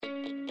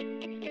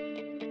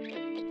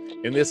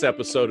In this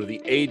episode of the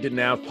Aid to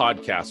Nav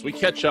podcast, we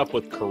catch up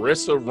with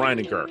Carissa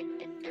Reiniger.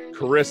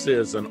 Carissa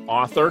is an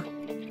author,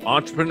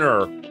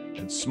 entrepreneur,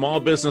 and small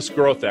business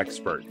growth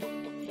expert.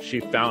 She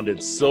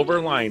founded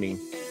Silver Lining,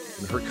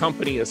 and her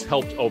company has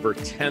helped over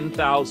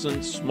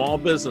 10,000 small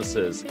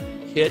businesses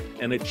hit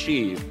and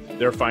achieve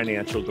their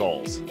financial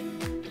goals.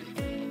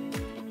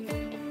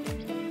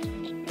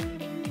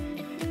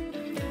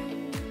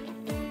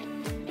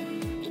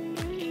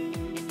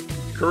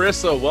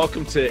 Carissa,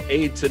 welcome to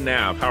Aid to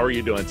Nav. How are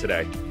you doing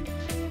today?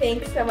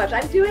 Thanks so much.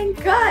 I'm doing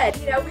good.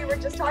 We were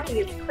just talking,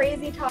 it's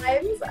crazy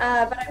times,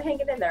 but I'm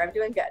hanging in there. I'm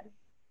doing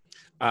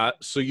good.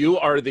 So you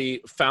are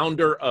the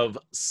founder of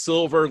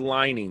Silver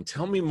Lining.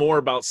 Tell me more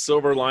about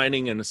Silver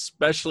Lining and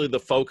especially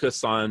the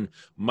focus on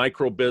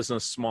micro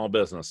business, small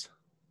business.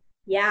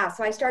 Yeah,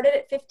 so I started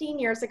it 15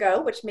 years ago,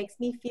 which makes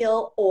me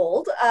feel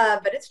old,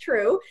 but it's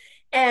true.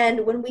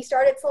 And when we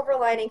started Silver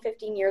Lining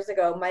 15 years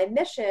ago, my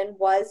mission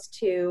was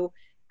to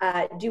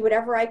do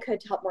whatever I could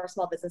to help more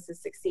small businesses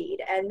succeed.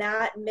 And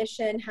that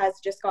mission has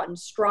just gotten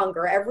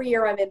stronger. Every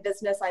year I'm in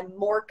business, I'm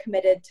more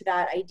committed to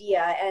that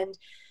idea. And,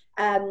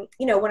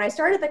 when I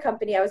started the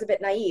company, I was a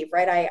bit naive,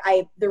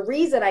 right? The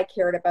reason I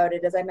cared about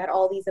it is I met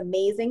all these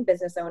amazing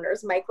business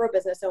owners, micro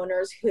business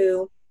owners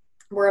who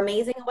were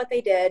amazing at what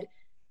they did,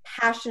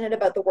 passionate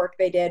about the work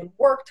they did,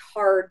 worked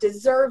hard,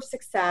 deserved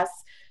success.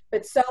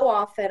 But so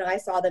often I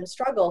saw them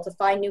struggle to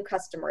find new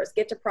customers,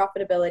 get to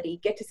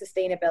profitability, get to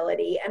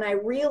sustainability. And I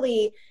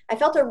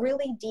felt a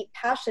really deep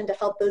passion to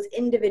help those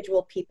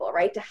individual people,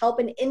 right? To help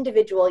an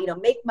individual,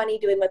 make money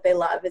doing what they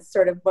love is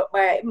sort of what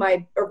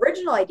my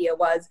original idea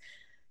was.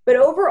 But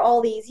over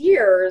all these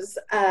years,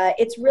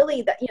 it's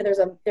really that,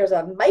 there's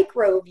a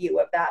micro view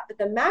of that, but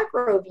the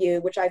macro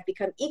view, which I've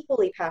become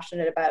equally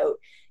passionate about,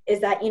 is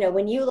that,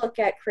 when you look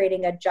at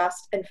creating a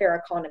just and fair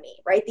economy,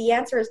 right? The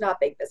answer is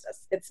not big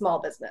business, it's small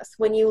business.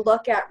 When you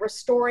look at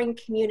restoring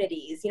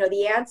communities,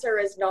 the answer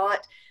is not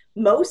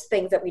most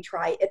things that we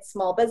try, it's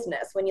small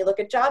business. When you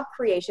look at job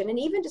creation and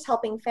even just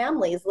helping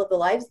families live the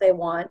lives they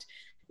want,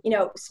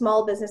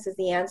 small business is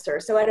the answer.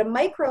 So at a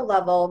micro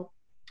level,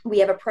 we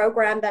have a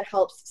program that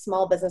helps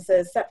small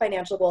businesses set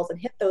financial goals and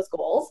hit those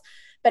goals.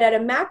 But at a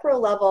macro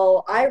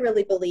level, I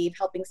really believe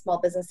helping small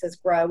businesses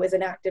grow is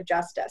an act of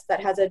justice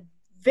that has a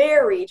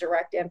very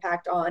direct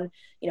impact on,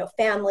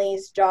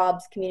 families,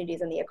 jobs, communities,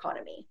 and the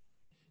economy.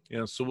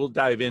 So we'll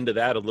dive into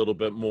that a little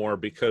bit more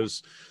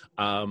because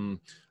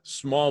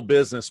small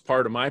business,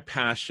 part of my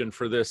passion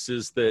for this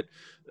is that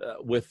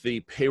with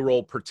the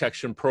payroll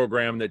protection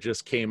program that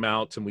just came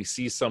out, and we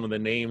see some of the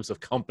names of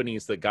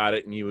companies that got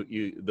it, and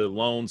the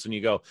loans, and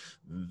you go,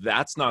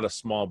 that's not a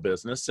small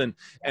business.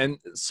 And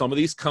some of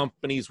these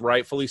companies,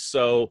 rightfully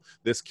so,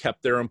 this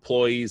kept their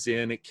employees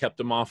in, it kept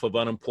them off of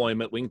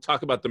unemployment. We can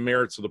talk about the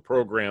merits of the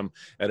program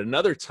at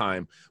another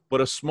time,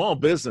 but a small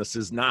business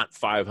is not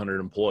 500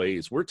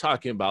 employees. We're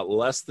talking about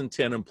less than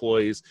 10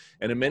 employees.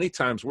 And in many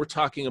times we're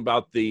talking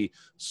about the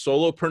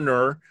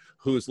solopreneur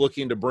who's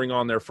looking to bring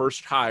on their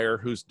first hire,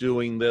 who's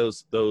doing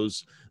those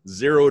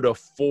 0 to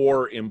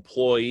 4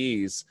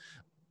 employees.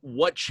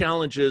 What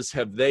challenges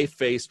have they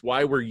faced?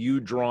 Why were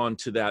you drawn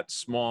to that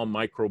small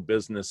micro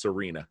business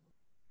arena?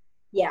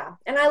 Yeah.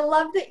 And I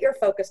love that you're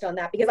focused on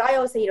that because I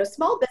always say,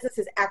 small business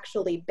is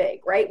actually big,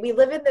 right? We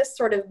live in this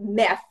sort of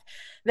myth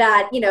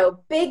that,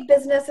 big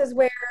business is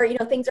where,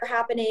 things are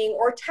happening,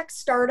 or tech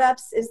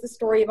startups is the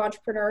story of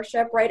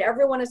entrepreneurship, right?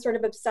 Everyone is sort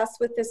of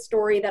obsessed with this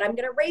story that I'm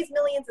going to raise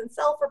millions and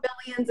sell for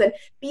billions and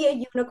be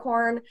a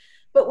unicorn.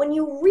 But when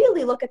you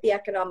really look at the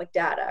economic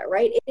data,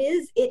 right,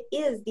 it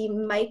is the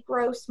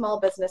micro small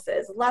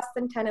businesses, less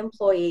than 10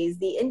 employees,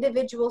 the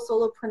individual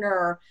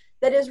solopreneur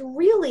that is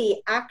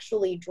really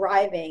actually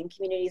driving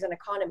communities and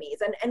economies.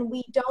 And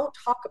we don't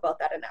talk about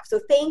that enough.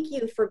 So thank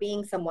you for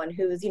being someone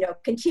who's,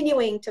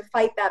 continuing to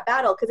fight that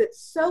battle because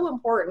it's so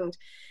important.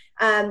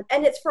 And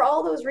it's for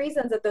all those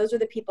reasons that those are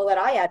the people that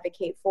I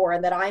advocate for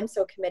and that I'm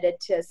so committed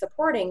to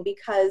supporting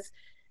because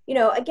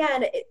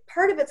again,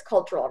 part of it's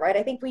cultural, right?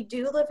 I think we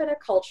do live in a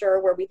culture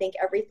where we think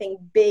everything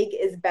big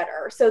is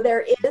better. So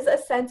there is a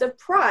sense of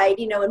pride,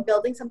 in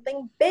building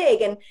something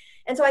big. And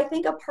so I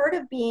think a part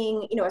of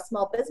being, a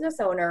small business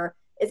owner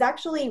is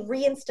actually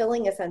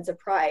reinstilling a sense of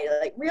pride,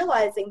 like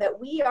realizing that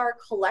we are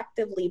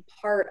collectively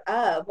part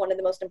of one of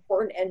the most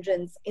important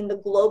engines in the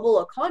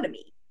global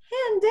economy.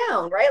 Hand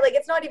down, right? Like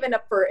it's not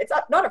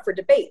up for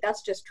debate.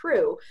 That's just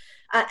true.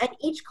 And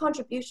each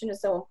contribution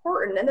is so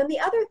important. And then the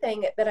other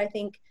thing that I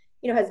think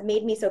has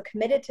made me so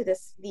committed to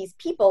these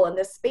people in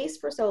this space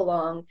for so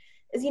long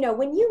is,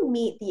 when you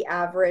meet the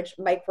average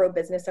micro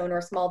business owner,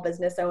 small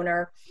business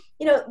owner,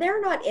 they're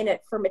not in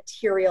it for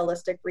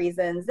materialistic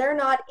reasons. They're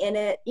not in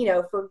it,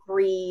 for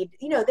greed.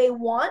 They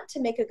want to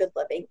make a good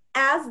living,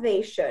 as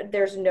they should.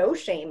 There's no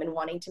shame in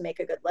wanting to make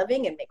a good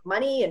living and make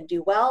money and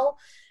do well.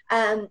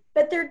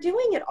 But they're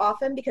doing it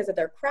often because of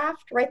their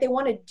craft, right? They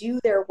want to do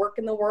their work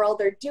in the world.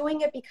 They're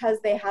doing it because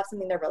they have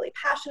something they're really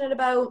passionate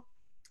about.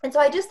 And so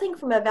I just think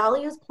from a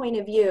values point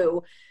of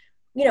view,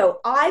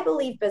 I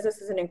believe business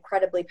is an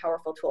incredibly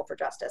powerful tool for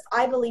justice.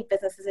 I believe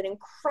business is an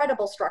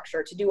incredible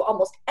structure to do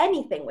almost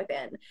anything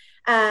within.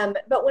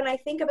 But when I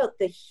think about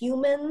the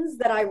humans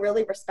that I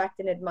really respect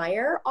and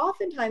admire,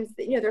 oftentimes,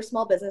 they're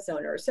small business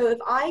owners. So if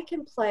I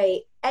can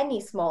play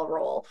any small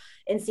role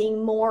in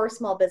seeing more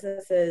small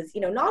businesses,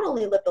 not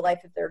only live the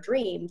life of their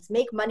dreams,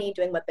 make money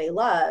doing what they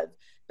love,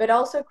 but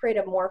also create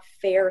a more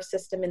fair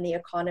system in the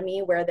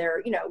economy where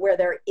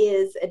there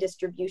is a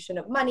distribution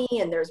of money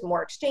and there's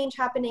more exchange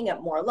happening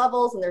at more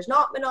levels and there's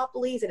not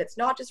monopolies and it's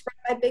not just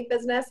run by big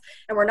business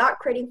and we're not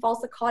creating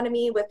false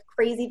economy with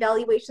crazy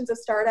valuations of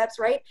startups,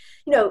 right?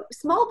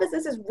 Small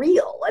business is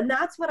real, and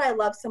that's what I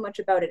love so much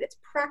about it. It's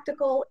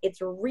practical,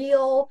 it's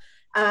real,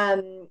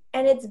 and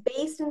it's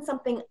based in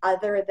something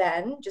other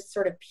than just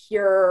sort of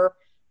pure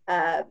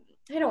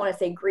I don't want to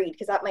say greed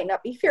because that might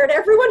not be fair to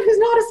everyone who's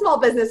not a small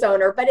business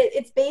owner, but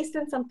it's based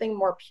in something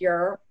more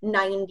pure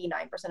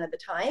 99% of the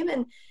time.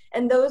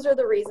 And those are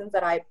the reasons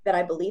that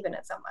I believe in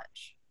it so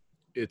much.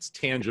 It's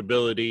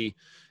tangibility.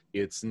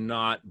 It's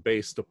not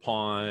based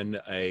upon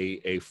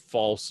a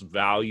false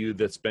value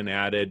that's been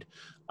added.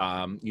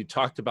 You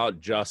talked about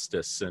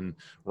justice, and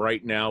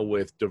right now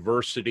with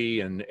diversity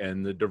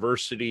and the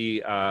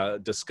diversity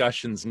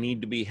discussions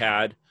need to be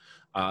had.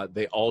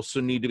 They also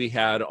need to be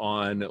had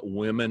on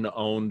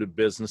women-owned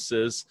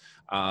businesses,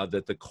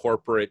 that the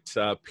corporate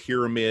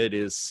pyramid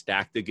is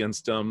stacked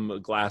against them,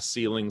 glass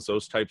ceilings,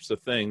 those types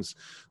of things.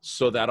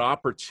 So that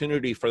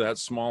opportunity for that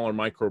smaller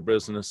micro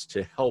business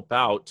to help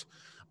out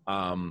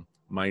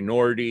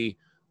minority,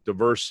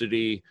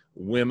 diversity,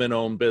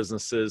 women-owned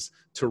businesses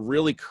to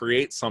really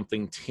create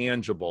something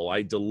tangible.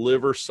 I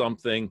deliver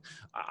something.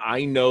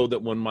 I know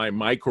that when my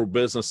micro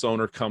business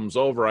owner comes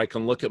over, I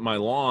can look at my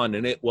lawn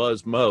and it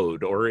was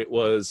mowed or it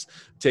was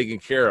taken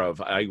care of.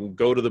 I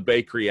go to the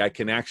bakery, I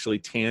can actually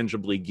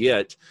tangibly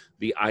get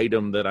the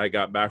item that I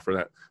got back for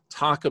that.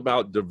 Talk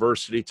about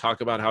diversity,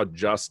 talk about how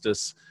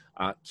justice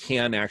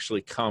can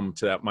actually come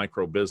to that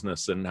micro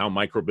business and how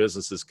micro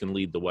businesses can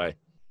lead the way.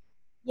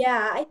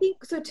 Yeah, I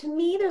think so. To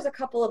me, there's a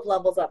couple of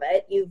levels of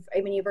it. You've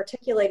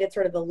articulated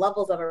sort of the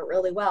levels of it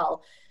really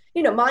well.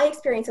 My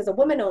experience as a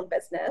woman-owned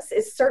business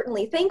is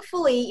certainly,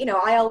 thankfully,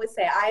 I always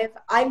say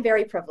I'm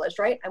very privileged,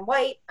 right? I'm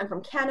white, I'm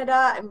from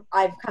Canada,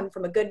 I've come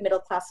from a good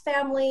middle-class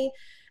family.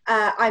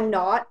 I'm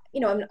not,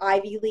 I'm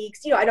Ivy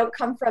Leagues. I don't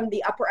come from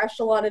the upper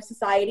echelon of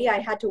society. I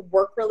had to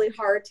work really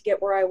hard to get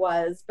where I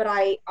was, but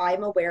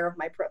I'm aware of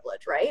my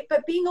privilege, right?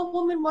 But being a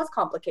woman was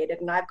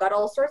complicated, and I've got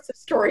all sorts of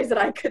stories that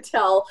I could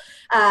tell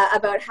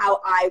about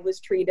how I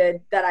was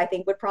treated that I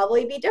think would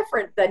probably be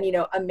different than,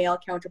 a male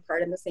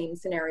counterpart in the same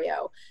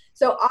scenario.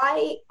 So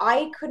I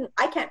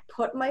can't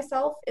put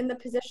myself in the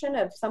position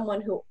of someone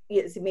who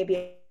is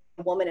maybe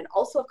woman and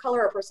also of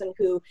color, a person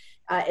who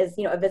is,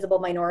 a visible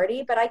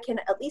minority, but I can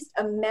at least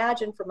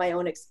imagine from my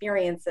own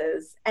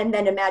experiences and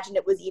then imagine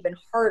it was even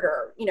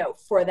harder,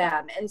 for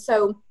them. And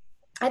so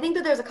I think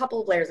that there's a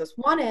couple of layers. This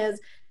one is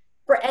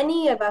for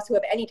any of us who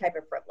have any type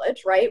of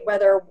privilege, right?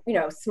 Whether,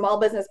 small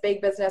business,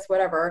 big business,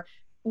 whatever,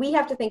 we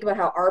have to think about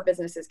how our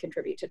businesses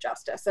contribute to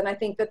justice. And I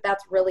think that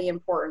that's really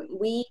important.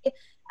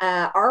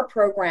 Our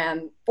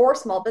program for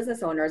small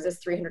business owners is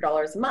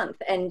 $300 a month,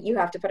 and you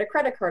have to put a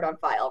credit card on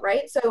file,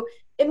 right? So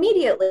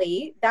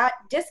immediately that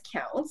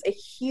discounts a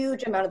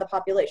huge amount of the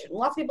population.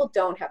 Lots of people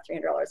don't have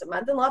 $300 a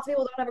month, and lots of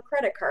people don't have a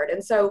credit card.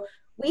 And so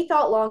we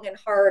thought long and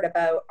hard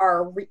about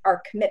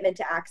our commitment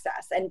to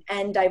access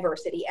and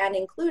diversity and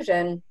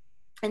inclusion,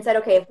 and said,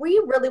 okay, if we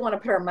really want to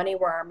put our money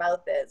where our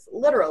mouth is,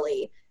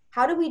 literally,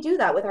 how do we do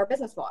that with our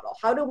business model?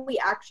 How do we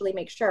actually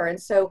make sure? And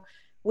so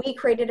we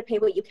created a pay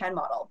what you can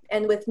model.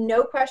 And with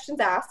no questions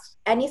asked,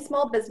 any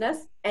small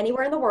business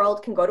anywhere in the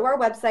world can go to our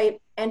website,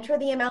 enter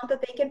the amount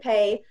that they can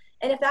pay.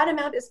 And if that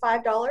amount is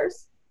 $5,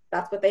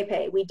 that's what they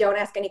pay. We don't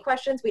ask any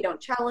questions. We don't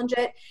challenge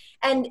it.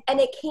 And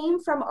it came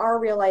from our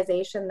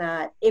realization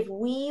that if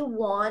we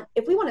want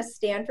to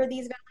stand for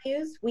these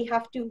values, we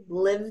have to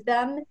live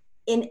them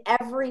in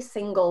every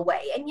single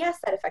way. And yes,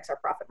 that affects our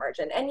profit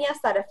margin. And yes,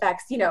 that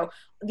affects,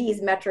 these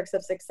metrics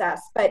of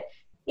success. But,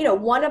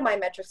 one of my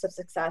metrics of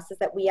success is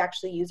that we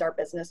actually use our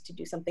business to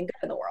do something good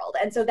in the world.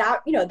 And so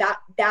that,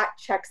 that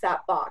checks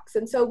that box.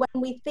 And so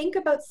when we think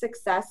about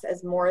success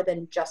as more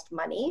than just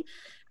money,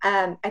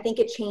 I think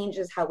it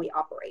changes how we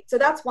operate. So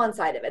that's one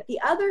side of it. The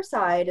other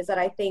side is that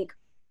I think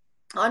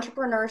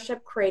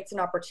entrepreneurship creates an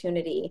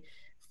opportunity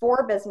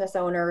for business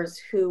owners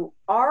who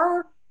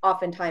are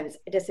oftentimes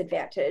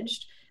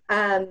disadvantaged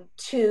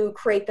to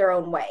create their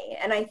own way.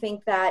 And I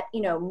think that,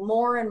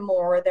 more and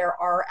more there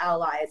are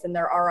allies and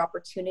there are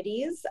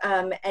opportunities.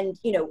 And,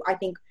 I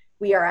think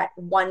we are at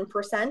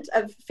 1%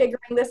 of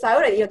figuring this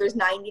out. There's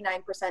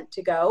 99%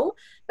 to go.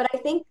 But I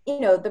think,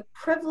 the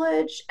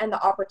privilege and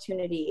the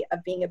opportunity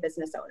of being a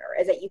business owner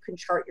is that you can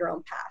chart your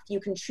own path.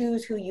 You can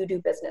choose who you do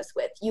business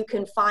with. You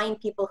can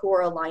find people who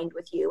are aligned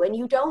with you. And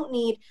you don't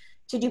need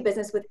to do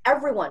business with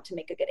everyone to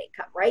make a good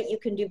income, right? You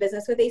can do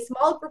business with a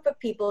small group of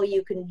people.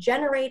 You can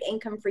generate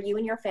income for you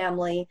and your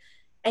family,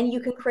 and you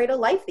can create a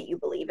life that you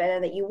believe in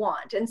and that you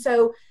want. And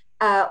so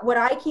what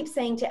I keep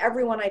saying to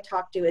everyone I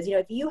talk to is,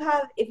 if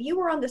you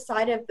were on the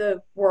side of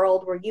the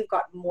world where you've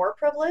got more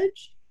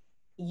privilege,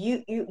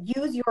 you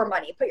use your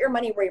money, put your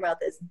money where your mouth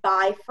is,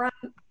 buy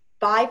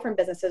from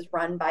businesses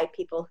run by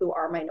people who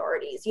are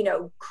minorities.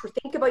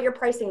 Think about your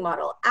pricing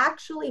model,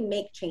 actually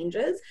make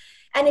changes.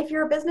 And if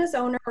you're a business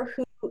owner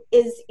who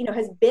is,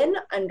 has been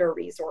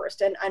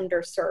under-resourced and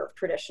underserved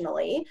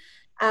traditionally,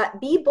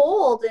 be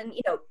bold and,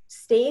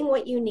 staying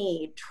what you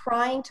need,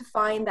 trying to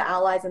find the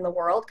allies in the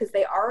world, because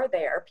they are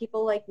there.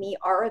 People like me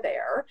are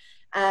there.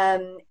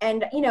 I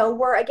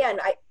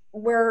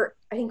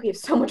think we have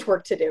so much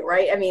work to do,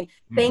 right? I mean,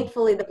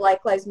 thankfully, the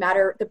Black Lives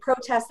Matter, the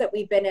protests that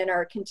we've been in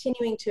are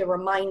continuing to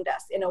remind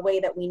us in a way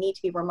that we need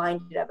to be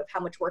reminded of how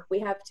much work we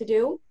have to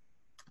do.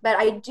 But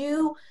I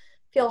do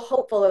feel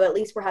hopeful that at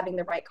least we're having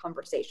the right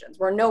conversations.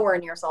 We're nowhere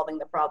near solving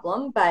the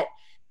problem, but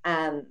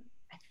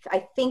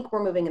I think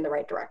we're moving in the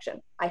right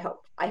direction. I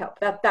hope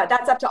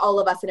that's up to all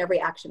of us and every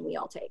action we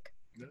all take.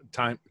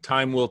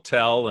 Time will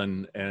tell,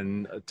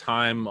 and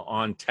time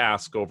on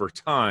task over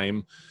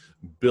time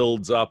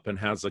builds up and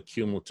has a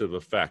cumulative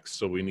effect.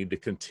 So we need to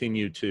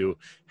continue to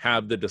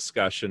have the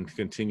discussion,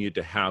 continue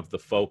to have the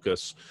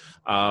focus.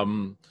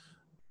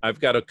 I've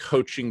got a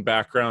coaching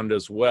background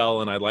as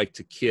well, and I like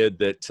to kid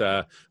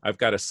that I've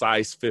got a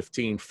size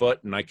 15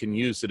 foot and I can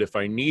use it if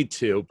I need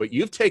to, but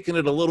you've taken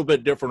it a little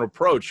bit different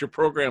approach. Your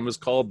program is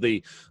called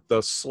the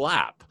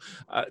SLAP.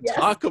 Yes.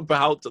 Talk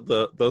about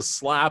the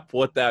SLAP,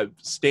 what that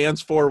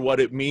stands for, what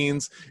it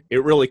means.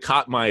 It really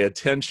caught my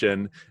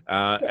attention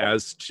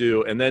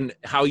and then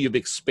how you've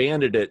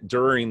expanded it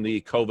during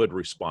the COVID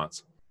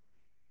response.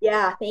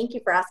 Yeah, thank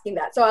you for asking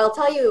that. So I'll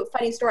tell you a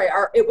funny story.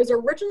 It was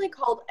originally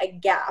called a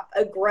GAP,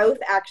 a growth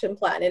action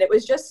plan, and it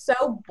was just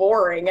so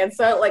boring. And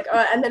so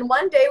and then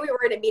one day we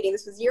were in a meeting,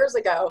 this was years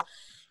ago,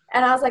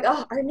 and I was like,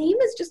 oh, our name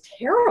is just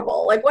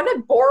terrible. Like, what a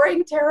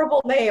boring,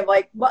 terrible name.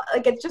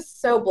 It's just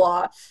so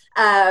blah.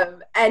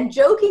 And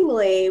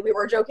jokingly, we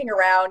were joking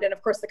around, and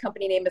of course the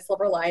company name is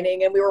Silver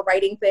Lining, and we were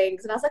writing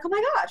things, and I was like, oh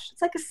my gosh,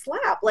 it's like a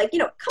slap.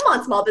 Come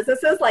on, small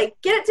businesses,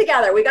 get it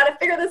together. We got to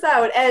figure this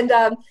out. And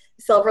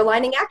Silver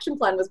Lining Action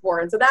Plan was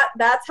born. So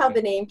that's how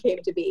the name came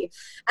to be.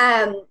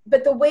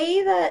 But the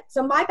way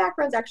so my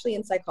background's actually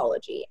in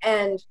psychology.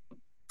 And,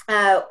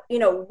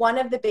 one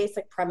of the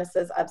basic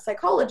premises of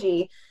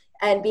psychology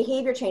and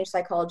behavior change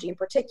psychology in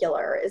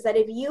particular is that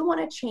if you want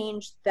to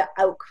change the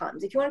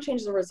outcomes, if you want to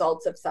change the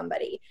results of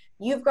somebody,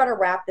 you've got to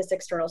wrap this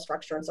external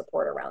structure and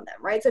support around them,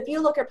 right? So if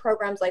you look at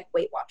programs like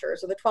Weight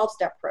Watchers or the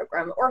 12-step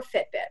program or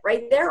Fitbit,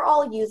 right? They're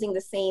all using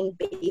the same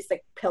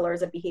basic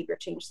pillars of behavior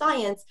change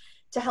science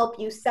to help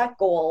you set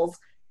goals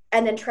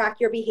and then track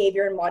your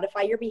behavior and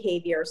modify your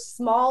behavior,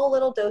 small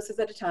little doses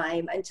at a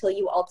time until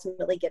you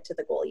ultimately get to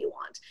the goal you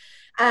want.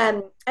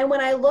 And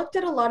when I looked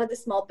at a lot of the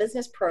small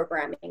business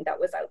programming that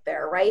was out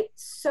there, right,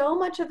 so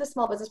much of the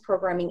small business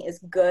programming is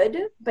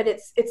good, but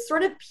it's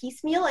sort of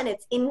piecemeal and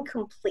it's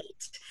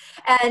incomplete.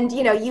 And,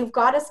 you've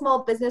got a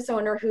small business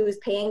owner who's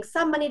paying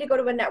some money to go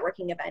to a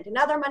networking event,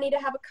 another money to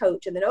have a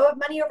coach, and then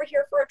money over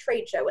here for a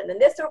trade show, and then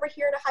this over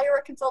here to hire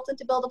a consultant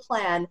to build a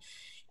plan.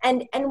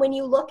 And when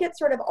you look at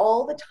sort of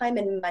all the time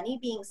and money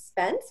being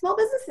spent, small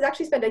businesses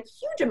actually spend a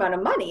huge amount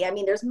of money. I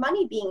mean, there's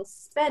money being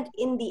spent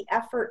in the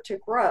effort to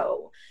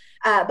grow.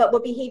 But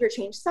what behavior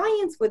change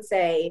science would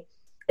say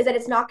is that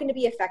it's not going to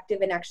be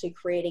effective in actually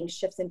creating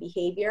shifts in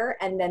behavior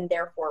and then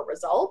therefore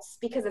results,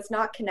 because it's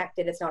not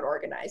connected, it's not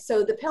organized.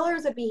 So the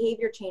pillars of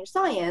behavior change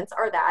science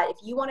are that if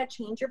you want to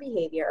change your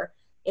behavior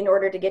in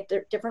order to get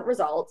different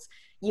results,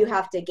 you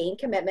have to gain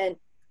commitment,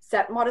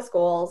 set modest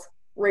goals,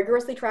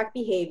 rigorously track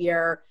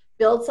behavior,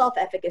 build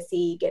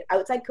self-efficacy, get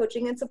outside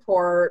coaching and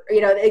support,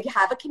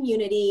 have a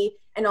community,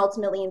 and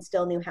ultimately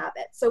instill new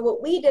habits. So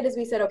what we did is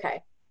we said,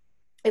 okay,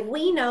 if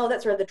we know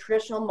that sort of the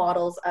traditional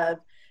models of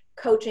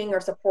coaching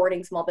or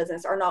supporting small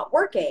business are not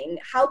working,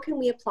 how can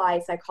we apply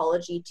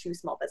psychology to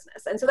small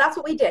business? And so that's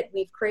what we did.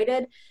 We've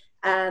created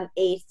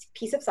a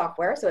piece of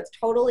software. So it's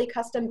totally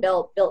custom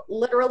built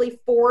literally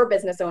for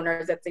business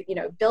owners. It's,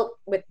 built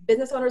with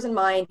business owners in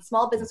mind.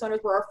 Small business owners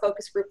were our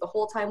focus group the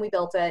whole time we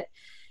built it.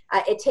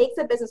 It takes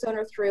a business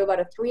owner through about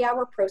a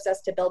 3-hour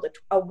process to build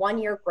a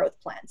 1-year growth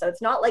plan. So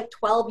it's not like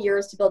 12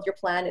 years to build your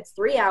plan. It's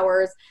 3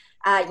 hours.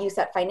 You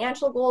set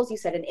financial goals. You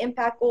set an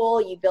impact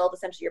goal. You build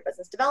essentially your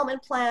business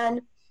development plan.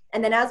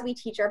 And then as we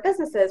teach our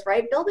businesses,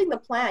 right, building the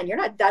plan, you're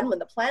not done when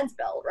the plan's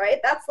built, right?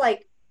 That's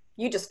like,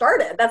 you just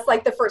started. That's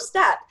like the first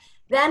step.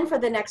 Then for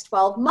the next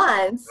 12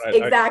 months, right,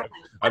 exactly.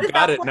 I've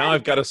got it. Now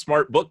I've got a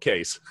smart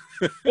bookcase.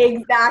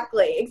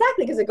 Exactly.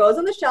 Because it goes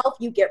on the shelf,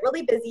 you get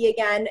really busy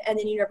again, and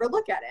then you never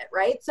look at it,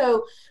 right?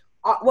 So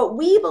what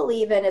we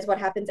believe in is what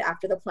happens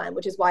after the plan,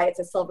 which is why it's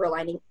a silver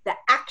lining, the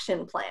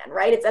action plan,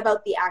 right? It's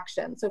about the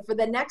action. So for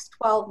the next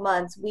 12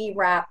 months, we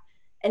wrap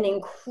an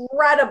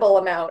incredible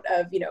amount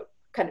of,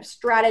 kind of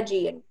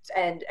strategy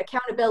and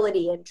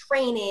accountability and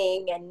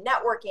training and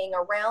networking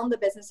around the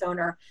business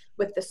owner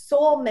with the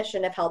sole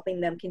mission of helping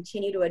them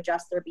continue to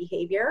adjust their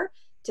behavior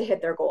to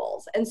hit their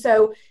goals. And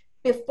so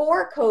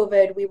before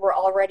COVID, we were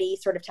already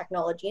sort of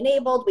technology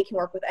enabled. We can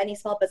work with any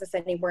small business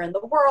anywhere in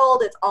the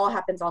world. It all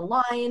happens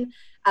online.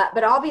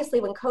 But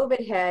obviously when COVID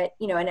hit,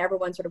 and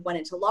everyone sort of went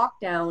into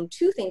lockdown,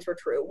 two things were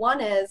true.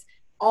 One is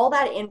all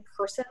that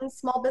in-person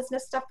small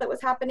business stuff that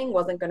was happening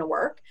wasn't going to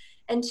work.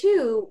 And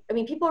two, I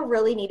mean, people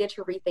really needed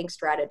to rethink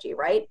strategy,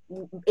 right?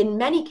 In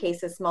many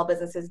cases, small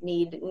businesses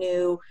need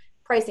new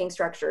pricing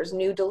structures,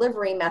 new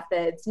delivery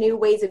methods, new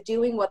ways of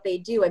doing what they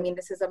do. I mean,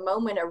 this is a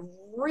moment of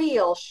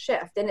real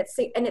shift, and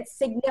it's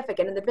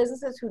significant. And the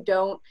businesses who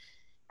don't,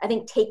 I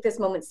think, take this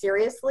moment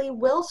seriously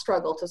will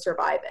struggle to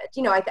survive it.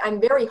 I'm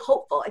very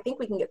hopeful. I think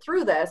we can get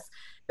through this,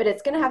 but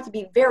it's going to have to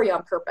be very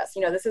on purpose.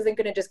 This isn't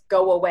going to just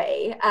go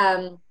away.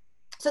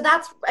 So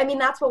that's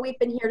what we've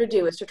been here to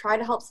do, is to try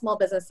to help small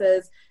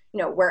businesses,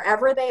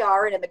 wherever they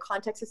are and in the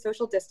context of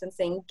social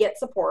distancing, get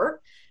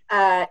support,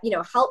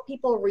 help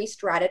people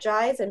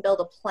re-strategize and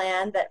build a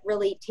plan that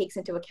really takes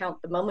into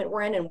account the moment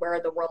we're in and where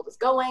the world is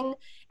going.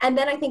 And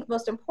then I think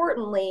most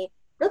importantly,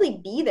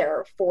 really be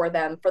there for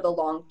them for the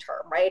long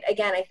term, right?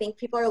 Again, I think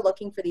people are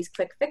looking for these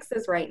quick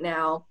fixes right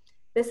now.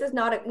 This is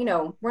not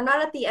we're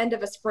not at the end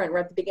of a sprint, we're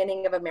at the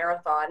beginning of a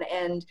marathon.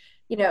 And,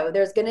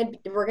 we're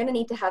going to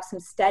need to have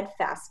some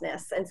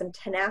steadfastness and some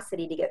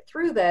tenacity to get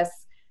through this.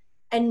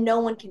 And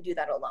no one can do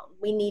that alone.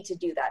 We need to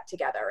do that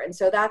together. And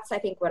so that's, I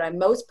think, what I'm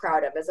most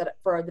proud of, is that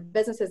for the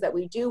businesses that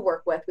we do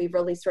work with, we've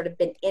really sort of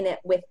been in it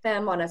with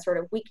them on a sort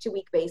of week to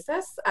week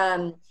basis.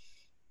 And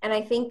I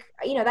think,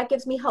 that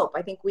gives me hope.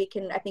 I think we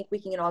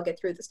can all get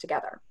through this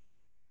together.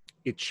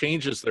 It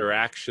changes their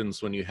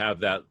actions when you have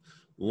that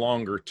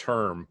longer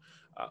term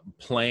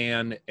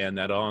plan and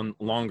that on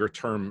longer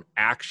term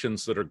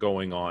actions that are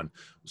going on.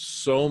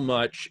 So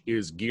much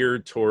is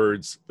geared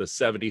towards the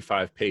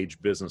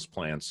 75-page business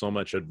plan. So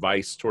much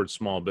advice towards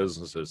small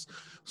businesses.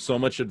 So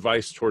much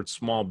advice towards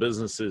small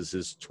businesses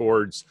is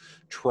towards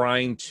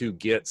trying to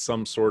get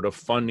some sort of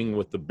funding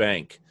with the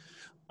bank.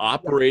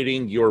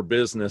 Operating your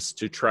business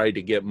to try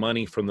to get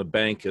money from the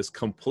bank is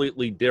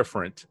completely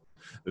different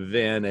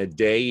than a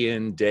day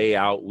in, day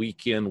out,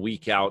 week in,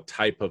 week out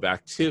type of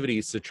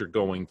activities that you're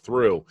going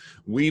through.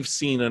 We've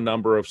seen a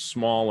number of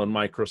small and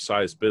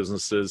micro-sized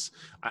businesses.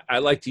 I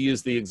like to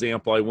use the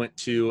example. I went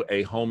to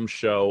a home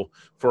show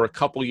for a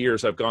couple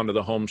years. I've gone to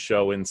the home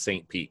show in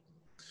St. Pete.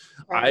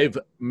 Right. I've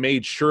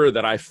made sure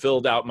that I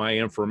filled out my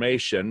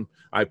information.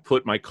 I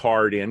put my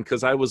card in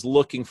because I was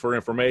looking for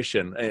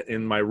information.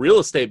 In my real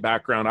estate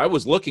background, I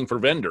was looking for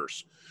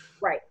vendors.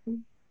 Right.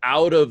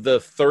 Out of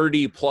the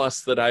 30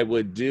 plus that I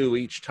would do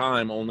each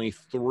time, only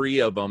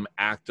 3 of them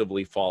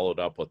actively followed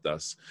up with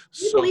us.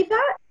 Do you believe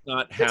that?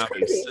 Not have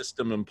a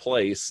system in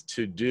place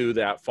to do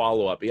that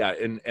follow-up. Yeah.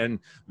 And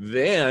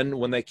then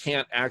when they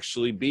can't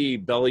actually be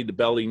belly to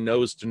belly,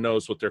 nose to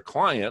nose with their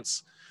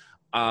clients,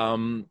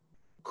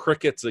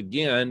 crickets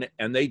again,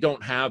 and they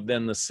don't have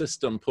then the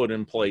system put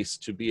in place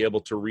to be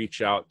able to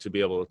reach out, to be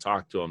able to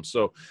talk to them.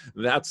 So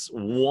that's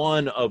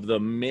one of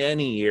the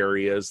many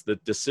areas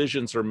that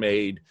decisions are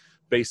made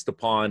based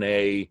upon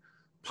a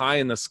pie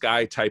in the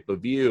sky type of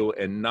view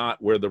and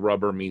not where the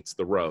rubber meets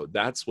the road.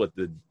 That's what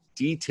the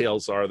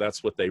details are.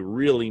 That's what they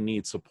really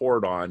need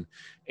support on.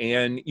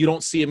 And you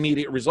don't see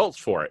immediate results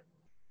for it.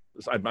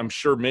 I'm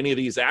sure many of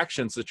these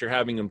actions that you're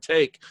having them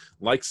take,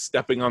 like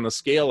stepping on the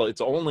scale, it's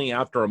only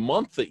after a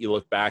month that you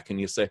look back and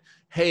you say,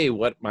 hey,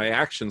 what my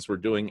actions were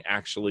doing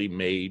actually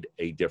made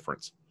a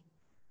difference.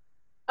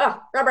 Oh,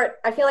 Robert,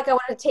 I feel like I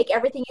want to take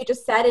everything you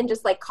just said and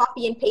just like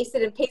copy and paste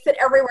it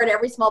everywhere in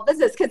every small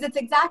business, because it's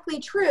exactly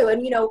true.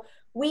 And,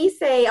 we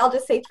say, I'll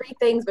just say 3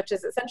 things, which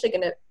is essentially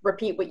going to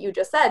repeat what you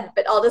just said,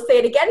 but I'll just say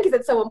it again because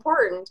it's so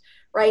important,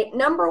 right?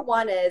 Number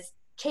 1 is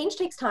change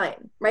takes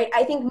time, right?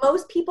 I think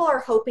most people are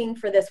hoping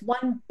for this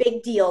one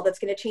big deal that's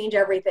going to change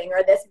everything,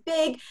 or this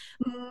big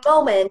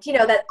moment,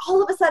 that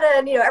all of a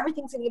sudden,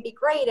 everything's going to be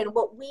great. And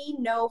what we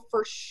know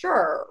for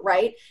sure,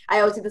 right?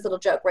 I always do this little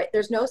joke, right?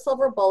 There's no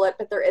silver bullet,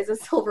 but there is a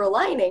silver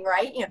lining,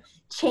 right?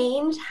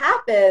 Change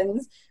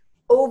happens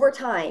over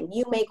time.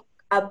 You make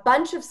a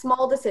bunch of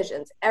small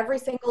decisions every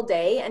single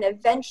day, and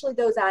eventually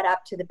those add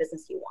up to the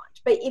business you want.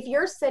 But if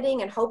you're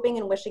sitting and hoping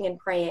and wishing and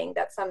praying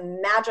that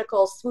some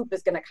magical swoop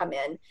is going to come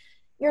in,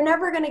 you're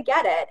never going to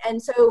get it.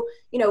 And so,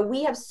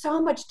 we have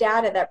so much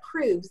data that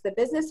proves the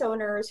business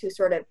owners who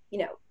sort of,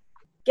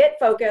 get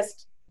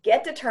focused,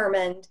 get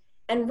determined,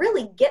 and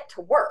really get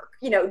to work,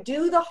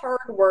 do the hard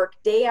work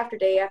day after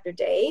day after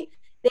day,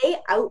 they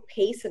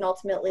outpace and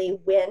ultimately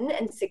win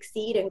and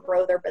succeed and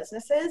grow their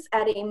businesses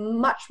at a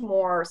much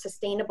more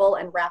sustainable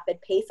and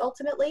rapid pace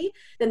ultimately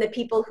than the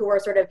people who are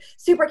sort of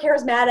super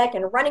charismatic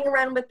and running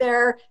around with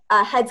their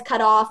heads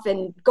cut off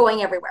and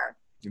going everywhere.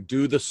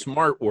 Do the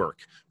smart work,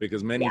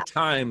 because many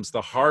times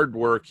the hard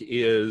work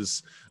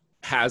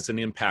has an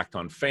impact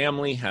on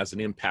family, has an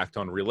impact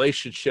on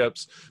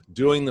relationships.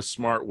 Doing the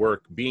smart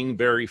work, being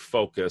very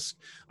focused.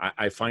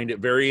 I find it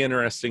very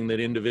interesting that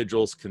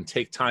individuals can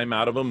take time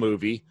out of a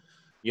movie.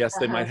 Yes,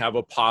 they might have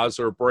a pause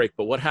or a break,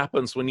 but what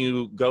happens when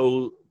you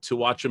go to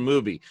watch a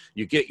movie.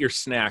 You get your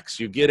snacks,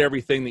 you get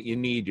everything that you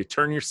need, you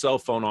turn your cell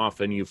phone off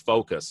and you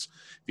focus.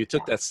 If you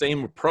took that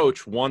same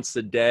approach once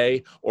a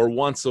day or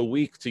once a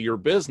week to your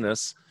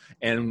business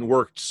and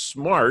worked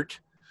smart,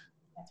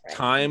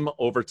 time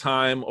over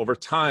time,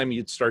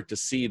 you'd start to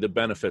see the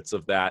benefits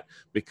of that,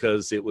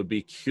 because it would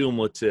be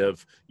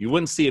cumulative. You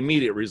wouldn't see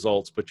immediate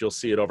results, but you'll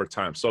see it over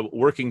time. So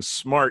working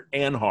smart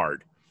and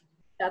hard.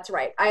 That's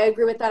right. I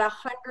agree with that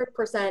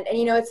 100%. And,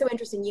 it's so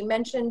interesting. You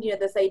mentioned,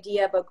 this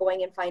idea about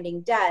going and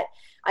finding debt.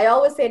 I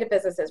always say to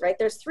businesses, right,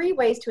 there's 3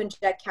 ways to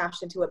inject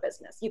cash into a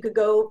business. You could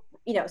go,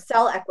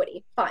 sell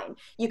equity. Fine.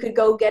 You could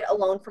go get a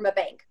loan from a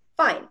bank.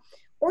 Fine.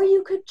 Or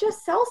you could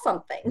just sell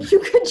something. You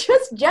could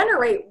just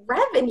generate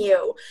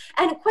revenue.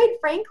 And quite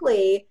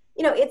frankly,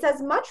 it's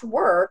as much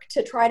work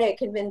to try to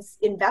convince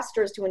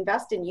investors to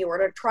invest in you, or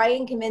to try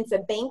and convince a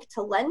bank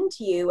to lend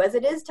to you, as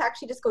it is to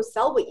actually just go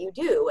sell what you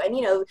do. And,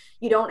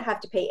 you don't have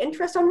to pay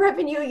interest on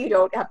revenue. You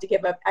don't have to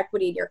give up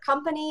equity in your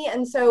company.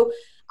 And so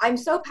I'm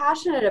so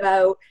passionate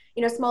about,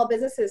 small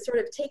businesses sort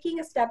of taking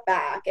a step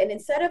back, and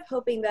instead of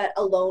hoping that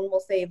a loan will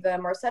save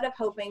them, or instead of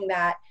hoping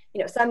that,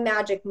 some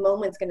magic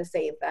moment's going to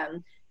save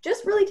them,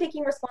 just really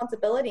taking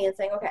responsibility and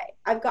saying, okay,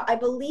 I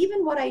believe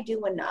in what I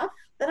do enough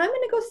that I'm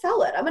going to go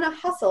sell it. I'm going to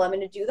hustle. I'm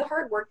going to do the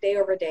hard work day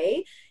over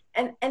day.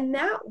 And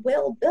that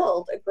will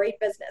build a great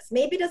business.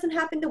 Maybe it doesn't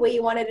happen the way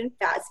you want it and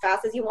as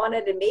fast as you want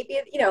it. And maybe,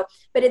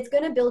 but it's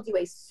going to build you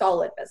a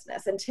solid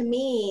business. And to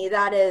me,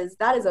 that is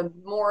a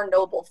more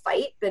noble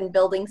fight than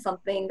building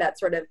something that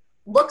sort of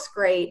looks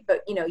great,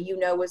 but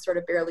is sort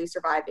of barely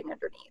surviving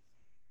underneath.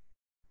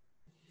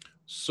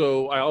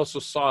 So I also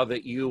saw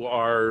that you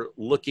are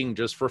looking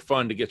just for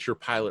fun to get your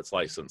pilot's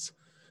license.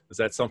 Is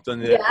that something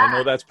that I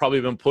know that's probably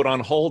been put on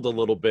hold a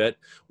little bit?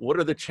 What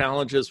are the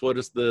challenges? What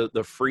is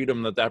the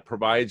freedom that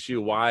provides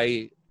you?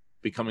 Why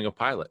becoming a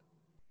pilot?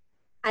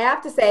 I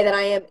have to say that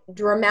I am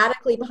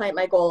dramatically behind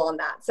my goal on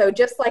that. So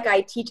just like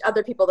I teach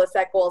other people to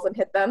set goals and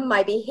hit them,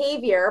 my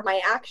behavior,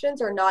 my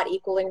actions are not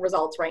equaling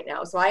results right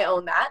now. So I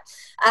own that.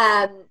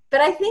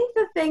 But I think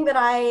the thing that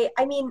I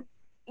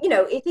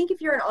think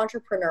if you're an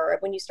entrepreneur,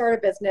 when you start a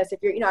business, if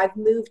you're, I've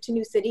moved to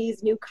new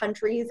cities, new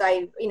countries,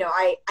 I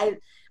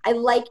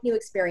like new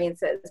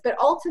experiences. But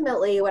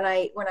ultimately, when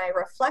I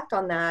reflect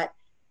on that,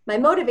 my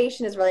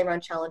motivation is really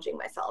around challenging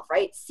myself,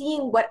 right?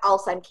 Seeing what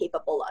else I'm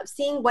capable of,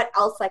 seeing what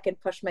else I can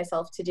push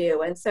myself to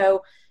do. And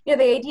so, the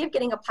idea of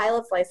getting a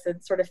pilot's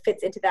license sort of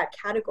fits into that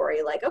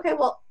category. Like, okay,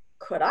 well,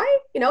 could I?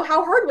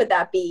 How hard would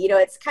that be?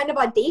 It's kind of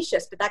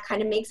audacious, but that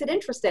kind of makes it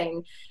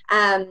interesting.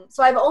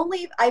 So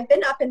I've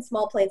been up in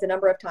small planes a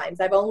number of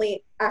times. I've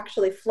only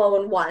actually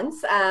flown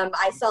once.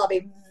 I still have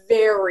a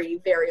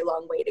very, very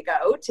long way to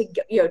go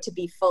to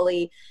be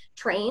fully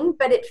trained,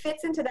 but it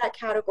fits into that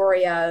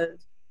category of,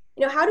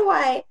 how do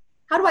I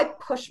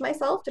push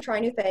myself to try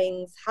new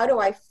things? How do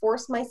I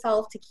force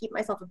myself to keep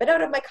myself a bit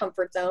out of my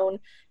comfort zone?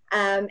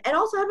 And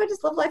also, how do I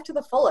just live life to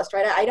the fullest,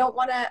 right? I don't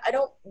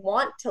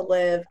want to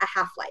live a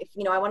half life.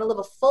 I want to live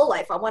a full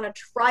life. I want to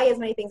try as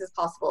many things as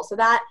possible. So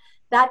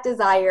that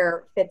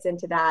desire fits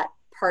into that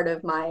part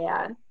of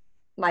my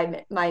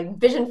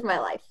vision for my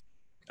life.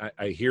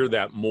 I hear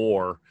that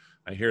more.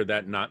 I hear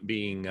that not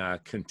being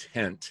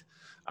content.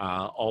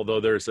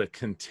 Although there's a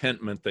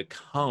contentment that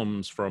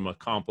comes from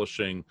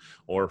accomplishing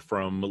or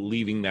from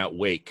leaving that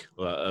wake,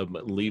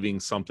 leaving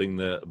something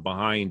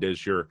behind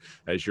as you're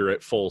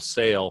at full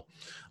sail,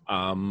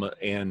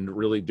 and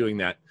really doing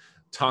that.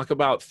 Talk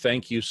about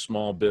Thank You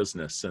Small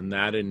Business and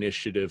that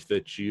initiative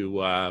that you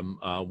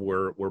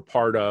were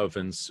part of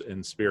and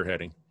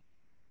spearheading.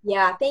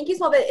 Yeah, Thank You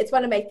Small Business. It's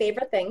one of my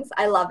favorite things.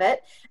 I love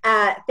it.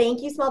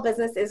 Thank You Small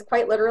Business is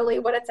quite literally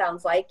what it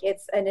sounds like.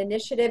 It's an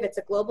initiative. It's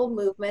a global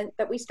movement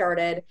that we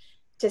started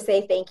to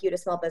say thank you to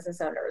small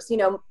business owners.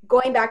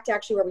 Going back to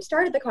actually where we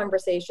started the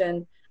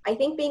conversation, I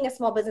think being a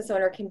small business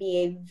owner can be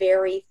a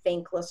very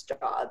thankless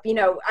job.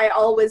 I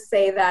always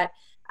say that,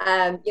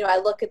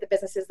 I look at the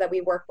businesses that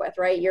we work with,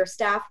 right? Your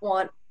staff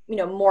want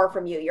more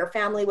from you. Your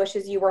family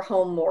wishes you were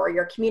home more.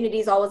 Your community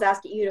is always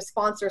asking you to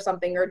sponsor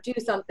something or do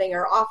something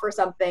or offer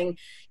something,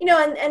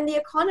 and the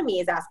economy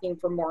is asking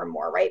for more and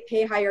more, right?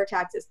 Pay higher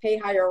taxes, pay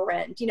higher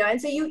rent,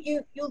 and so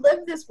you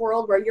live this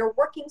world where you're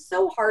working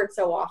so hard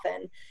so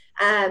often,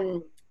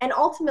 and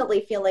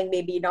ultimately feeling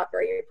maybe not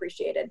very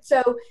appreciated.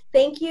 So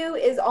Thank You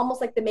is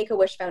almost like the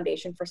Make-A-Wish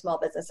Foundation for small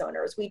business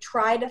owners. We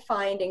try to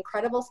find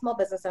incredible small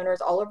business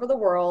owners all over the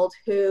world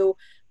who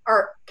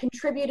are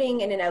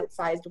contributing in an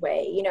outsized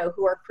way,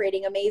 who are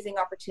creating amazing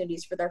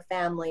opportunities for their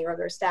family or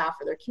their staff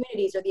or their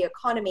communities or the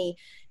economy,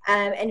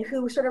 and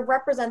who sort of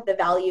represent the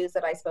values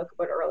that I spoke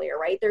about earlier,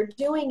 right? They're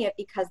doing it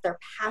because they're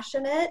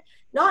passionate,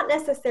 not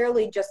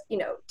necessarily just,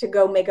 to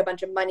go make a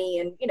bunch of money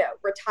and,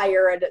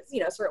 retire at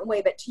a certain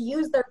way, but to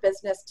use their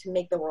business to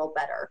make the world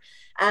better.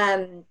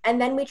 And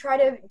then we try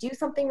to do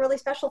something really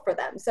special for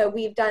them. So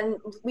we've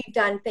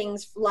done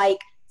things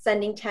like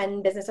sending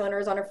 10 business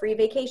owners on a free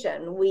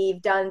vacation.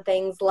 We've done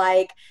things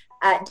like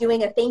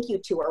doing a thank you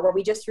tour where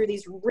we just threw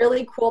these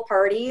really cool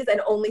parties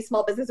and only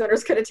small business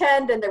owners could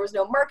attend, and there was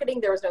no marketing,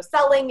 there was no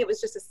selling. It was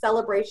just a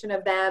celebration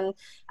of them.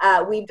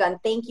 We've done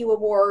thank you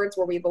awards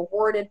where we've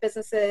awarded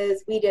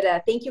businesses. We did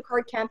a thank you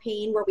card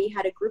campaign where we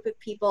had a group of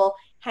people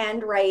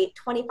handwrite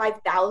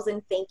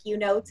 25,000 thank you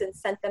notes and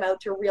sent them out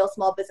to real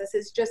small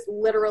businesses, just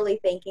literally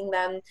thanking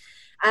them.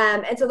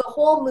 And so the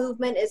whole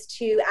movement is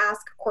to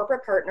ask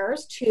corporate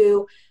partners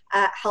to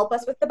help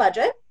us with the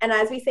budget. And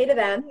as we say to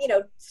them,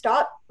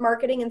 stop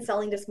marketing and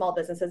selling to small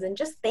businesses and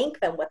just thank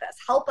them with us.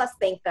 Help us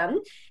thank them.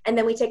 And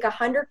then we take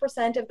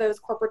 100% of those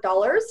corporate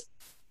dollars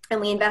and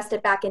we invest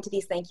it back into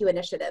these thank you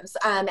initiatives.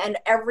 And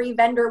every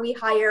vendor we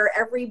hire,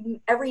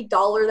 every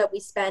dollar that we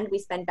spend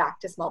back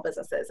to small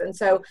businesses. And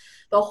so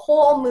the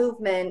whole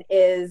movement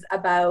is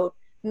about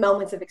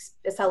moments of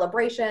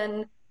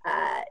celebration,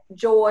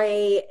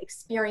 joy,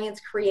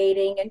 experience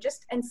creating,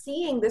 and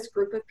seeing this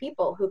group of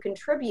people who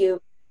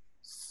contribute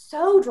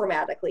so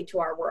dramatically to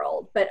our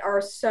world, but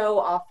are so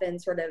often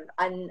sort of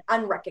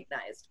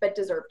unrecognized, but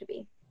deserve to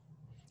be.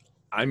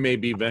 I may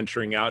be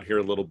venturing out here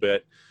a little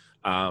bit.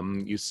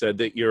 You said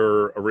that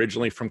you're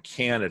originally from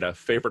Canada.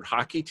 Favorite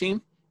hockey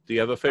team? Do you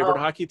have a favorite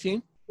hockey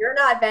team? You're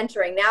not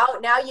venturing.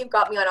 Now you've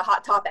got me on a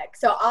hot topic.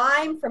 So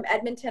I'm from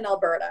Edmonton,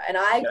 Alberta, and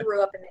I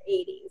grew up in the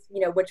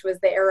 80s, which was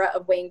the era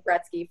of Wayne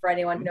Gretzky, for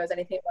anyone who knows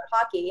anything about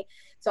hockey.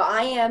 So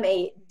I am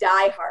a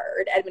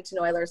diehard Edmonton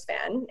Oilers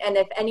fan. And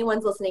if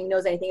anyone's listening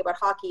knows anything about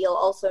hockey, you'll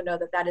also know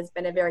that has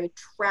been a very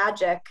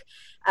tragic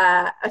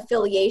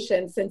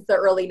affiliation since the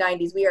early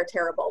 90s. We are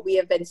terrible. We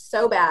have been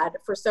so bad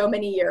for so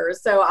many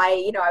years. So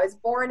I was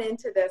born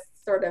into this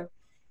sort of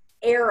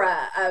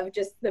era of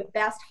just the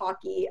best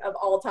hockey of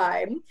all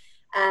time.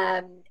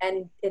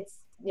 And it's,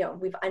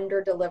 we've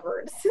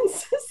under-delivered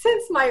since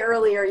my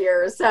earlier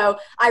years. So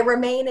I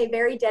remain a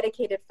very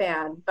dedicated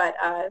fan, but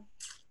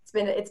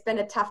it's been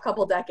a tough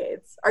couple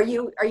decades. Are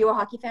you a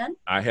hockey fan?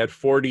 I had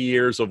 40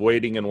 years of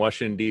waiting in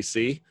Washington,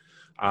 D.C.,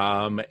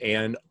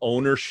 and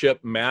ownership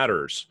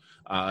matters.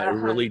 It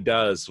really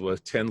does.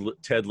 With Ted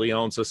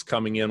Leonsis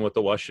coming in with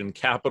the Washington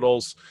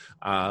Capitals,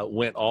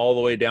 went all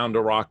the way down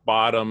to rock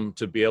bottom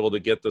to be able to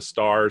get the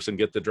stars and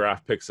get the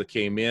draft picks that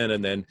came in,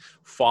 and then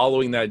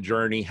following that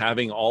journey,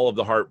 having all of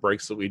the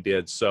heartbreaks that we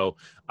did. So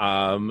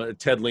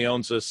Ted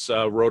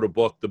Leonsis wrote a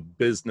book, The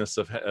Business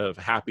of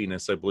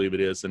Happiness, I believe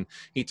it is, and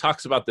he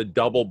talks about the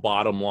double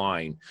bottom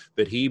line,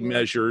 that he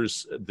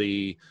measures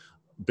the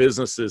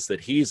businesses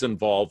that he's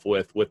involved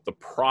with the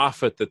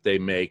profit that they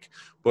make,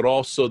 but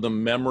also the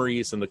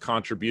memories and the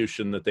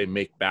contribution that they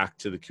make back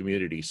to the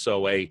community.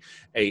 So a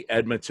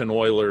Edmonton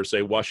Oilers,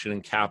 a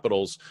Washington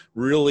Capitals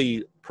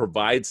really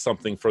provides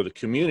something for the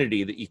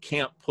community that you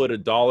can't put a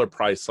dollar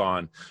price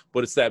on,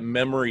 but it's that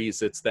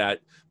memories, it's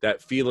that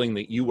feeling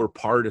that you were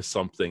part of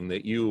something,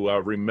 that you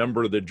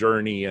remember the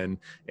journey. And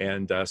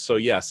so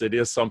yes, it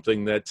is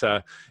something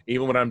that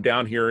even when I'm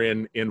down here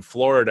in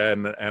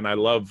Florida and I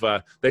love,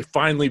 they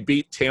finally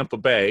beat Tampa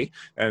Bay.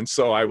 And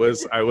so I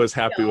was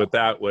happy with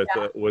that,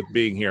 with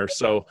being here.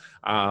 So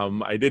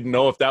I didn't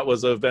know if that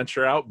was a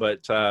venture out,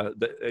 but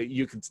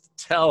you can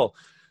tell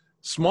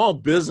small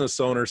business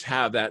owners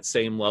have that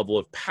same level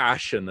of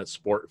passion that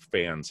sport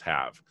fans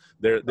have.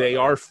 They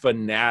are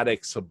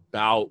fanatics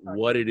about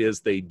what it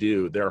is they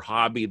do, their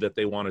hobby that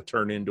they want to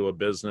turn into a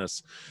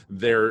business,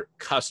 their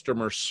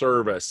customer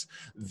service,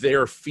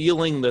 their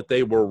feeling that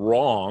they were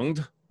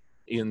wronged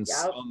in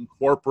some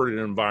corporate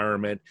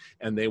environment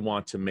and they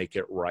want to make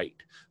it right.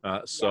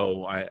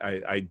 So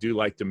I do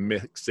like to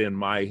mix in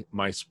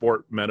my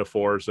sport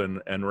metaphors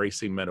and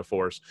racing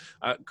metaphors.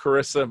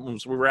 Carissa,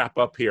 as we wrap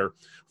up here,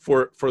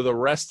 for the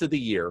rest of the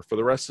year, for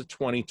the rest of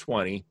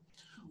 2020,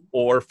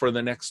 or for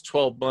the next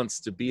 12 months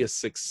to be a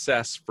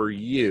success for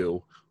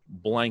you,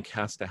 blank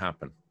has to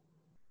happen.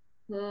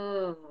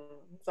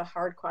 It's a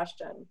hard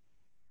question.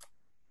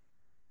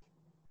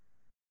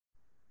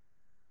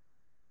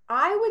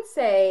 I would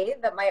say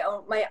that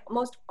my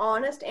most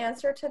honest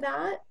answer to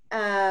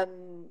that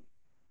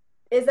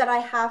is that I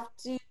have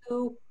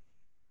to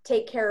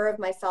take care of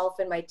myself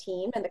and my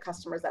team and the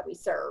customers that we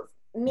serve.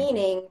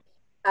 Meaning,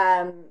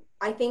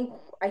 I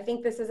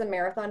think this is a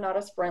marathon, not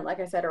a sprint, like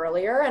I said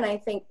earlier. And I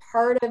think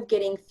part of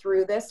getting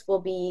through this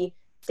will be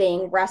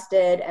staying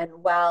rested and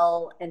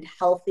well and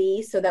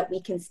healthy so that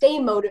we can stay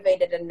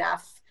motivated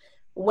enough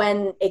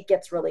when it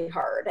gets really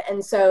hard.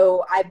 And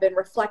so I've been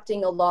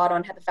reflecting a lot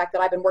on the fact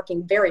that I've been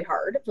working very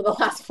hard for the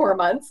last 4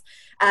 months,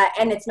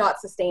 and it's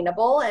not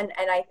sustainable. And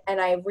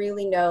I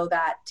really know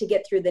that to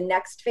get through the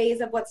next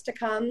phase of what's to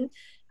come,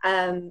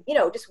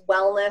 just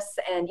wellness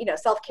and,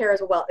 self-care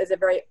is a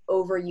very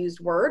overused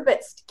word,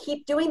 but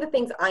keep doing the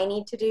things I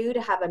need to do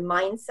to have a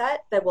mindset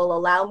that will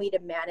allow me to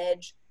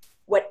manage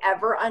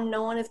whatever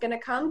unknown is going to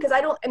come. Because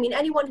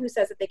anyone who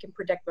says that they can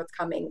predict what's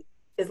coming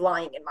is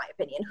lying, in my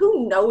opinion.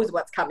 Who knows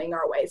what's coming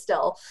our way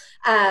still?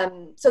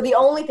 So the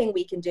only thing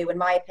we can do, in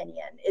my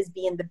opinion, is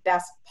be in the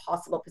best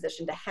possible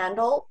position to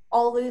handle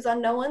all those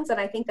unknowns. And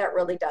I think that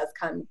really does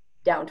come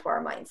down to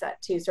our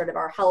mindset, to sort of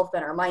our health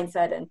and our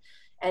mindset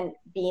and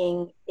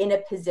being in a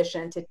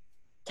position to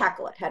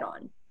tackle it head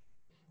on.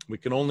 We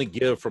can only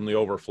give from the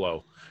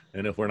overflow.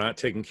 And if we're not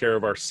taking care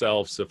of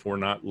ourselves, if we're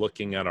not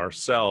looking at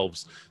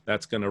ourselves,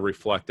 that's going to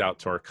reflect out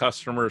to our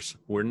customers.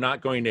 We're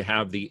not going to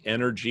have the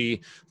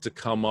energy to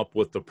come up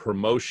with the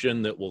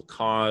promotion that will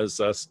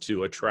cause us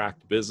to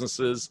attract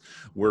businesses.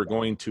 We're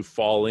going to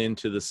fall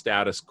into the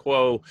status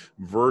quo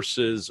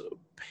versus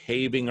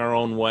paving our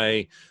own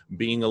way,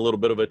 being a little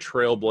bit of a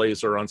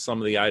trailblazer on some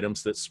of the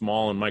items that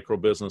small and micro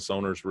business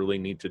owners really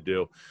need to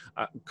do.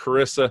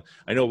 Carissa,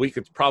 I know we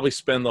could probably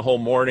spend the whole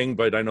morning,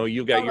 but I know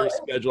you got your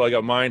schedule, I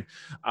got mine.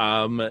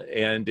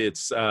 And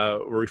it's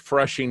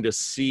refreshing to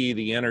see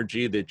the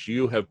energy that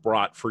you have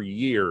brought for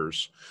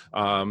years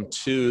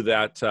to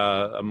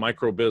that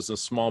micro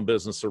business, small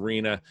business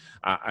arena.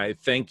 I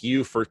thank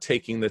you for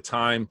taking the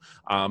time.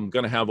 I'm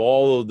going to have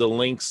all of the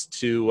links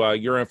to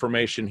your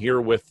information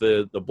here with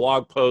the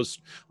blog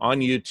post on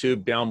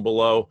YouTube down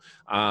below.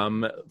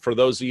 For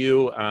those of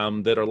you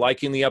that are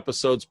liking the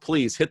episodes,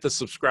 please hit the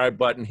subscribe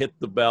button, hit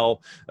the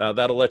bell.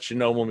 That'll let you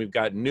know when we've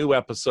got new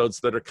episodes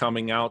that are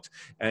coming out.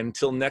 And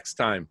until next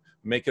time,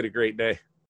 make it a great day.